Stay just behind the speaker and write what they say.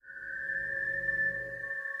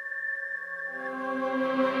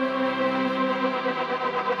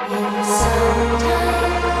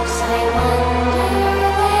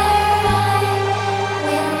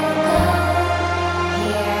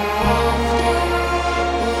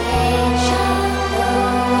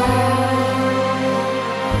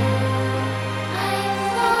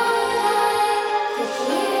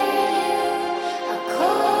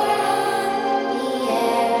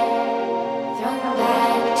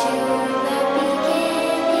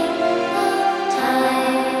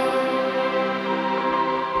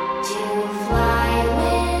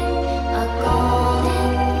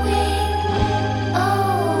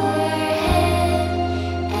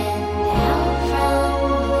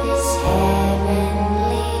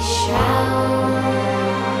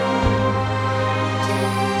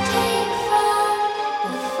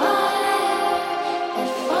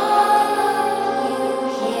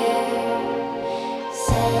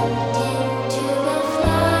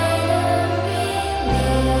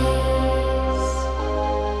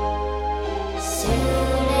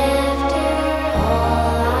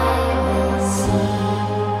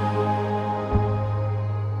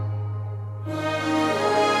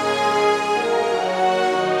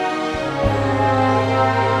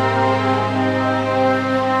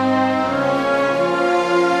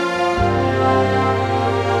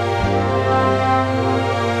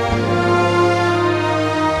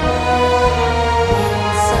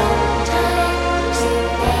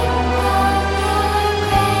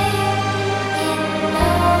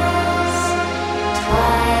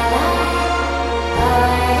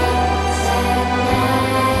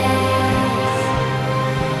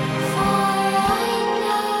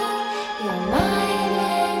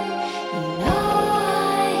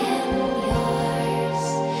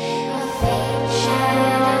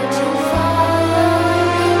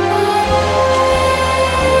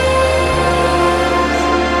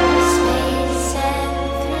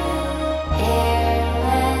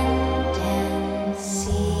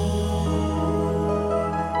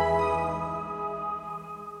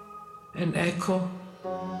An echo,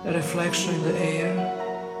 a reflection in the air,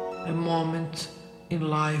 a moment in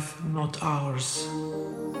life not ours.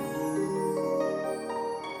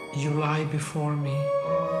 You lie before me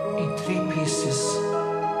in 3 pieces,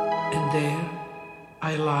 and there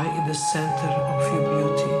I lie in the center of your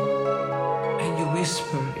beauty, and you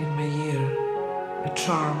whisper in my ear a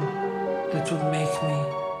charm that would make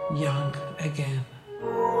me young again.